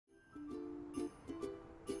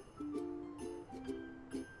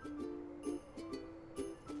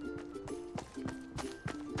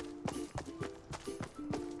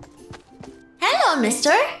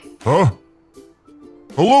mister. Huh?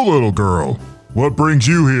 Hello, little girl. What brings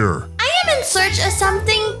you here? I am in search of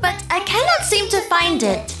something, but I cannot seem to find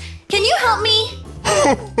it. Can you help me?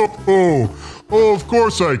 Oh, of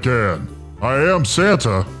course I can. I am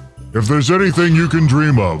Santa. If there's anything you can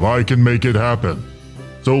dream of, I can make it happen.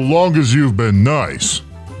 So long as you've been nice.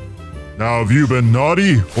 Now, have you been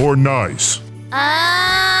naughty or nice?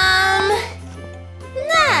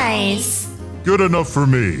 Nice. Good enough for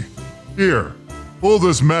me. Here, pull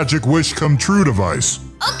this magic wish come true device.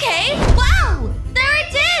 Okay, wow! There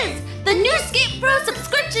it is! The NewScapePro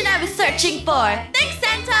subscription I was searching for. Thanks,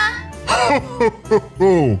 Santa!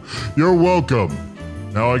 You're welcome.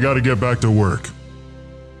 Now I gotta get back to work.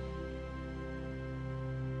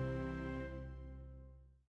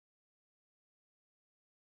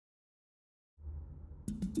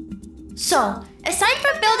 So, aside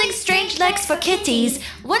from building strange legs for kitties,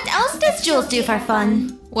 what else does Jules do for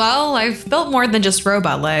fun? Well, I've built more than just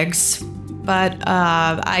robot legs. But,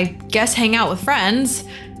 I guess hang out with friends.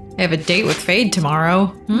 I have a date with Fade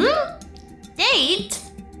tomorrow. Date?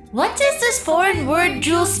 What is this foreign word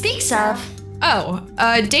Jules speaks of? Oh,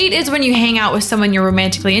 a date is when you hang out with someone you're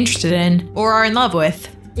romantically interested in or are in love with.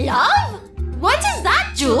 Love? What is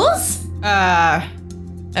that, Jules?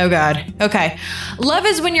 Oh god. Okay. Love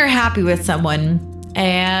is when you're happy with someone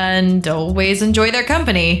and always enjoy their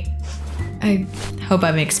company. I hope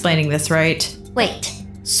I'm explaining this right. Wait,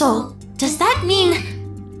 so does that mean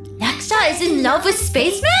LEXA is in love with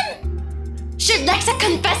Spaceman? Should LEXA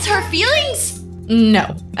confess her feelings?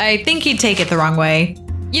 No, I think he'd take it the wrong way.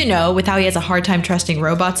 You know, with how he has a hard time trusting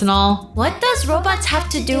robots and all. What does robots have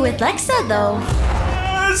to do with LEXA, though?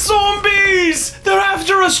 Zombies! They're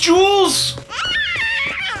after us, Jules!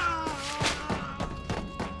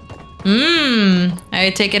 I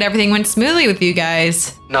take it everything went smoothly with you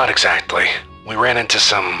guys. Not exactly. We ran into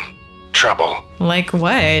some trouble. Like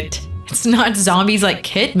what? It's not zombies like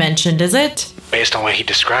Kit mentioned, is it? Based on what he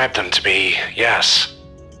described them to be, yes.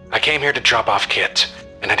 I came here to drop off Kit,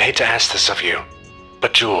 and I'd hate to ask this of you.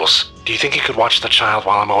 But Jules, do you think you could watch the child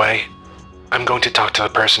while I'm away? I'm going to talk to the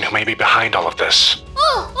person who may be behind all of this.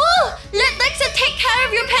 Oh, let LEXA take care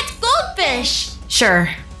of your pet goldfish. Sure,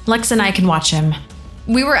 Lex and I can watch him.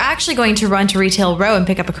 We were actually going to run to Retail Row and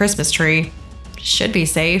pick up a Christmas tree. Should be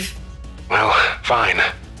safe. Well, fine.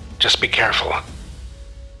 Just be careful.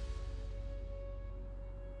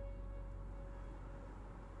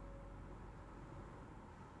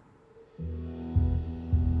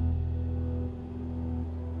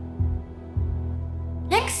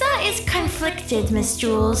 LEXA is conflicted, Miss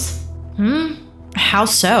Jules. How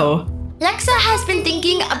so? LEXA has been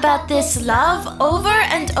thinking about this love over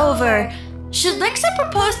and over. Should LEXA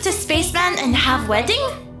propose to Spaceman and have wedding?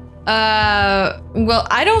 Well,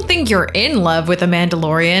 I don't think you're in love with a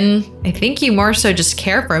Mandalorian. I think you more so just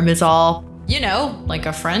care for him is all. You know, like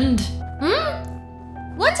a friend.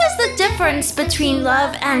 What is the difference between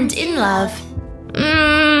love and in love?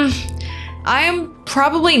 I am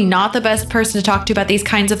probably not the best person to talk to about these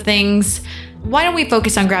kinds of things. Why don't we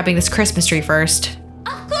focus on grabbing this Christmas tree first?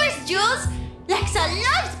 Of course, Jules! LEXA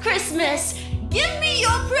loves Christmas! Give me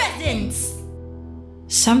your presents!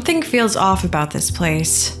 Something feels off about this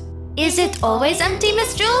place. Is it always empty,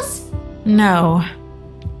 Miss Jules? No.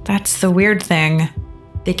 That's the weird thing.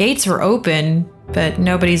 The gates were open, but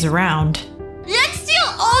nobody's around. Let's steal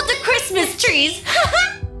all the Christmas trees!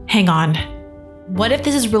 Hang on. What if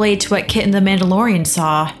this is related to what Kit and the Mandalorian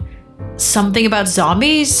saw? Something about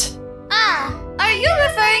zombies? Are you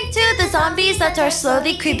referring to the zombies that are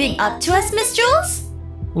slowly creeping up to us, Miss Jules?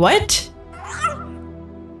 What?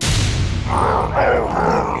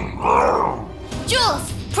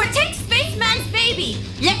 Jules, protect Spaceman's baby!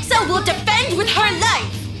 LEXA will defend with her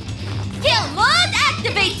life! Kill mode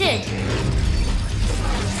activated!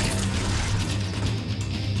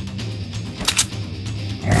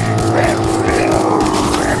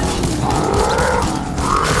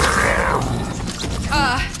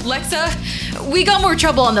 LEXA, we got more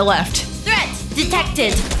trouble on the left. Threat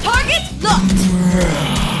detected. Target locked.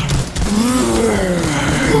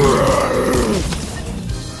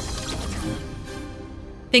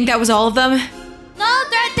 Think that was all of them? No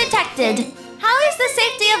threat detected. How is the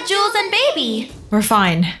safety of Jules and baby? We're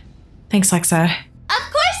fine. Thanks, LEXA.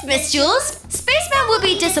 Of course, Miss Jules. Spaceman would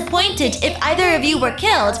be disappointed if either of you were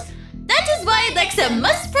killed. That is why LEXA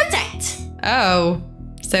must protect. Oh,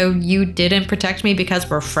 so you didn't protect me because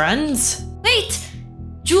we're friends? Wait,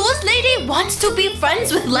 Jules lady wants to be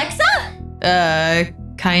friends with LEXA?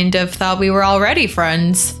 Kind of thought we were already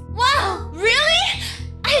friends. Wow, really?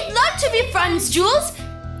 I'd love to be friends, Jules.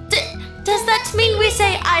 Does that mean we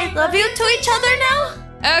say I love you to each other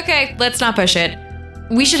now? Okay, let's not push it.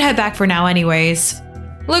 We should head back for now anyways.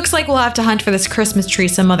 Looks like we'll have to hunt for this Christmas tree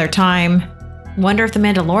some other time. Wonder if the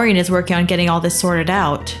Mandalorian is working on getting all this sorted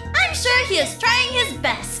out. I'm sure he is trying his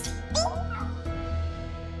best.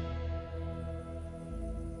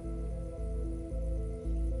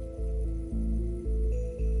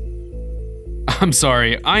 I'm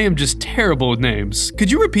sorry, I am just terrible with names.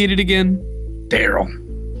 Could you repeat it again?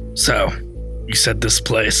 Daryl. So, you said this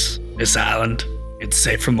place, this island, it's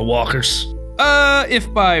safe from the walkers?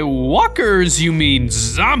 If by walkers you mean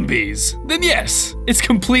zombies, then yes, it's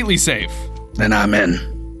completely safe. Then I'm in.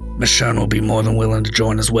 Michonne will be more than willing to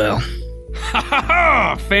join as well. Ha ha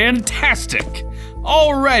ha! Fantastic!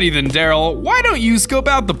 Alrighty then, Daryl, why don't you scope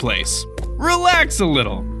out the place? Relax a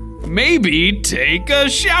little. Maybe take a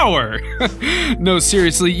shower. No,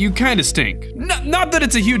 seriously, you kinda stink. Not that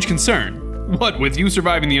it's a huge concern. What, with you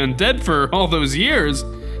surviving the undead for all those years?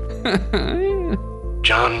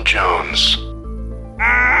 John Jones.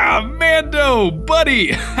 Ah, Mando,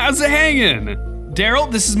 buddy, how's it hanging?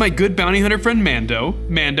 Daryl, this is my good bounty hunter friend Mando.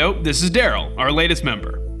 Mando, this is Daryl, our latest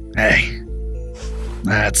member. Hey,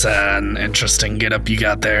 that's an interesting getup you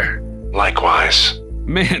got there. Likewise.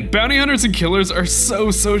 Man, bounty hunters and killers are so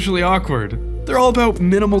socially awkward. They're all about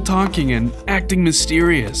minimal talking and acting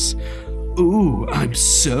mysterious. Ooh, I'm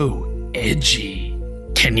so edgy.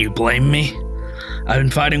 Can you blame me? I've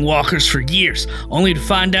been fighting walkers for years, only to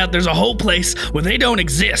find out there's a whole place where they don't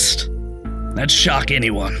exist. That'd shock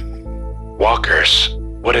anyone. Walkers?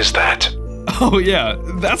 What is that? Oh yeah,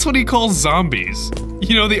 that's what he calls zombies.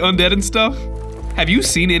 You know, the undead and stuff? Have you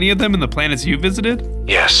seen any of them in the planets you visited?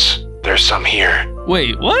 Yes, there's some here.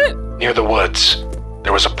 Wait, what? Near the woods.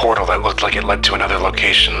 There was a portal that looked like it led to another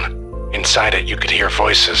location. Inside it, you could hear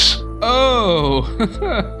voices. Oh,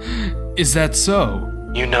 is that so?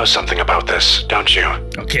 You know something about this, don't you?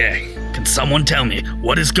 Okay, can someone tell me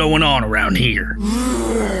what is going on around here?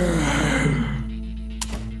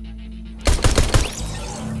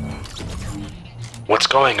 What's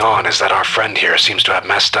going on is that our friend here seems to have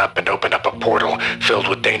messed up and opened up a portal filled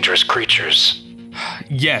with dangerous creatures.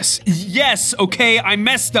 Yes, okay, I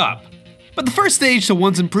messed up. But the first stage to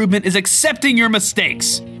one's improvement is accepting your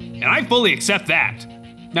mistakes. And I fully accept that.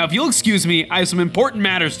 Now, if you'll excuse me, I have some important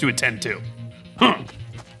matters to attend to.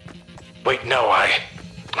 Wait, no, I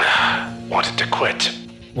wanted to quit.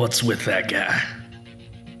 What's with that guy?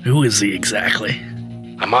 Who is he exactly?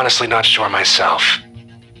 I'm honestly not sure myself.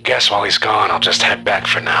 Guess while he's gone, I'll just head back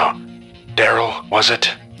for now. Daryl, was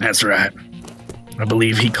it? That's right. I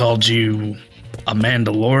believe he called you a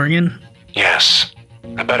Mandalorian? Yes.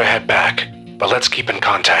 I better head back, but let's keep in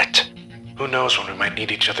contact. Who knows when we might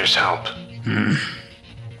need each other's help.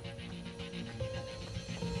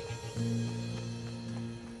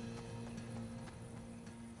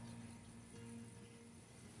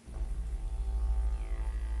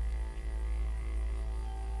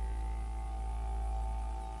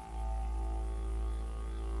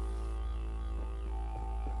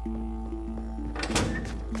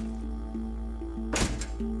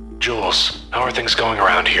 Jules, how are things going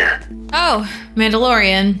around here? Oh,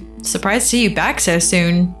 Mandalorian. Surprised to see you back so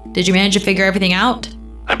soon. Did you manage to figure everything out?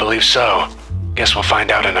 I believe so. Guess we'll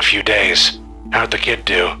find out in a few days. How'd the kid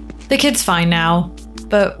do? The kid's fine now.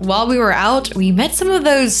 But while we were out, we met some of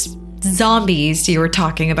those zombies you were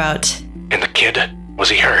talking about. And the kid? Was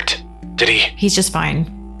he hurt? Did he? He's just fine.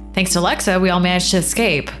 Thanks to LEXA, we all managed to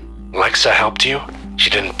escape. LEXA helped you?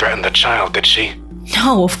 She didn't threaten the child, did she?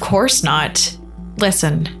 No, of course not.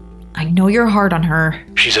 Listen, I know you're hard on her.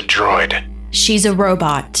 She's a droid. She's a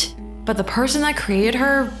robot. But the person that created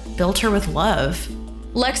her built her with love.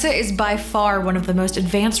 LEXA is by far one of the most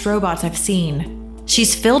advanced robots I've seen.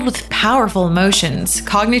 She's filled with powerful emotions,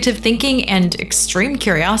 cognitive thinking, and extreme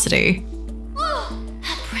curiosity. Oh,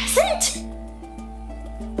 a present?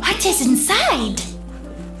 What is inside?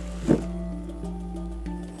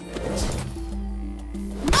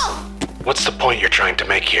 Oh! What's the point you're trying to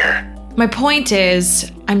make here? My point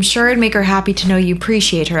is, I'm sure it'd make her happy to know you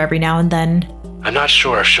appreciate her every now and then. I'm not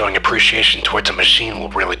sure if showing appreciation towards a machine will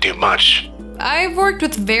really do much. I've worked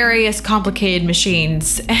with various complicated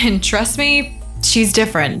machines, and trust me, she's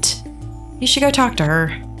different. You should go talk to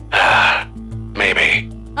her.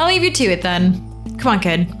 Maybe. I'll leave you to it then. Come on,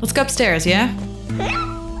 kid. Let's go upstairs, yeah?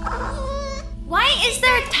 Why is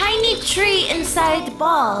there a tiny tree inside the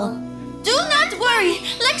ball? Do not worry,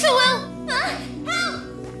 Lexa will... help!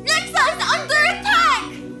 Lexa is under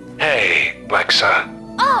attack! Hey, Lexa.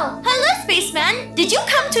 Oh, hello, spaceman. Did you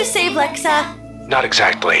come to save Lexa? Not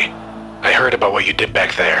exactly. I heard about what you did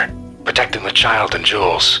back there, protecting the child and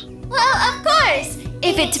Jules. Well, of course.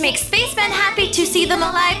 If it makes spaceman happy to see them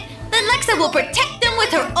alive, then Lexa will protect them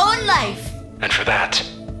with her own life. And for that,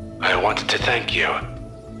 I wanted to thank you.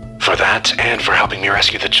 For that, and for helping me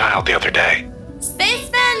rescue the child the other day.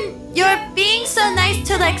 Spaceman, you're being so nice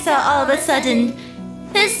to Lexa all of a sudden.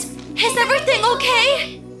 Is everything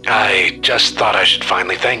okay? I just thought I should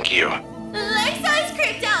finally thank you. Lexa is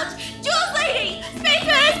creeped out. Jules lady,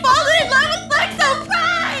 Spaceman has fallen in love with Lexa.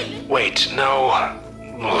 Run! Wait, no.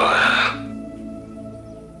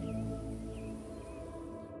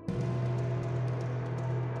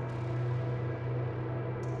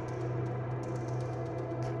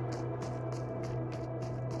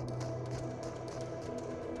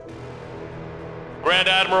 Grand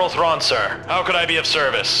Admiral Thrawn, sir. How could I be of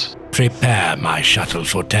service? Prepare my shuttle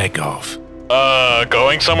for takeoff.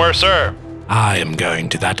 Going somewhere, sir? I am going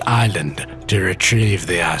to that island to retrieve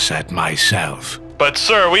the asset myself. But,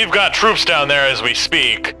 sir, we've got troops down there as we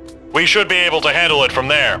speak. We should be able to handle it from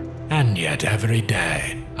there. And yet every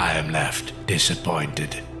day I am left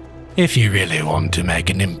disappointed. If you really want to make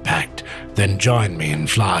an impact, then join me in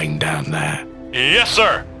flying down there. Yes,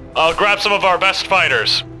 sir. I'll grab some of our best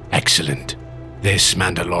fighters. Excellent. This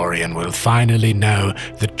Mandalorian will finally know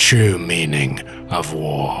the true meaning of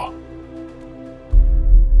war.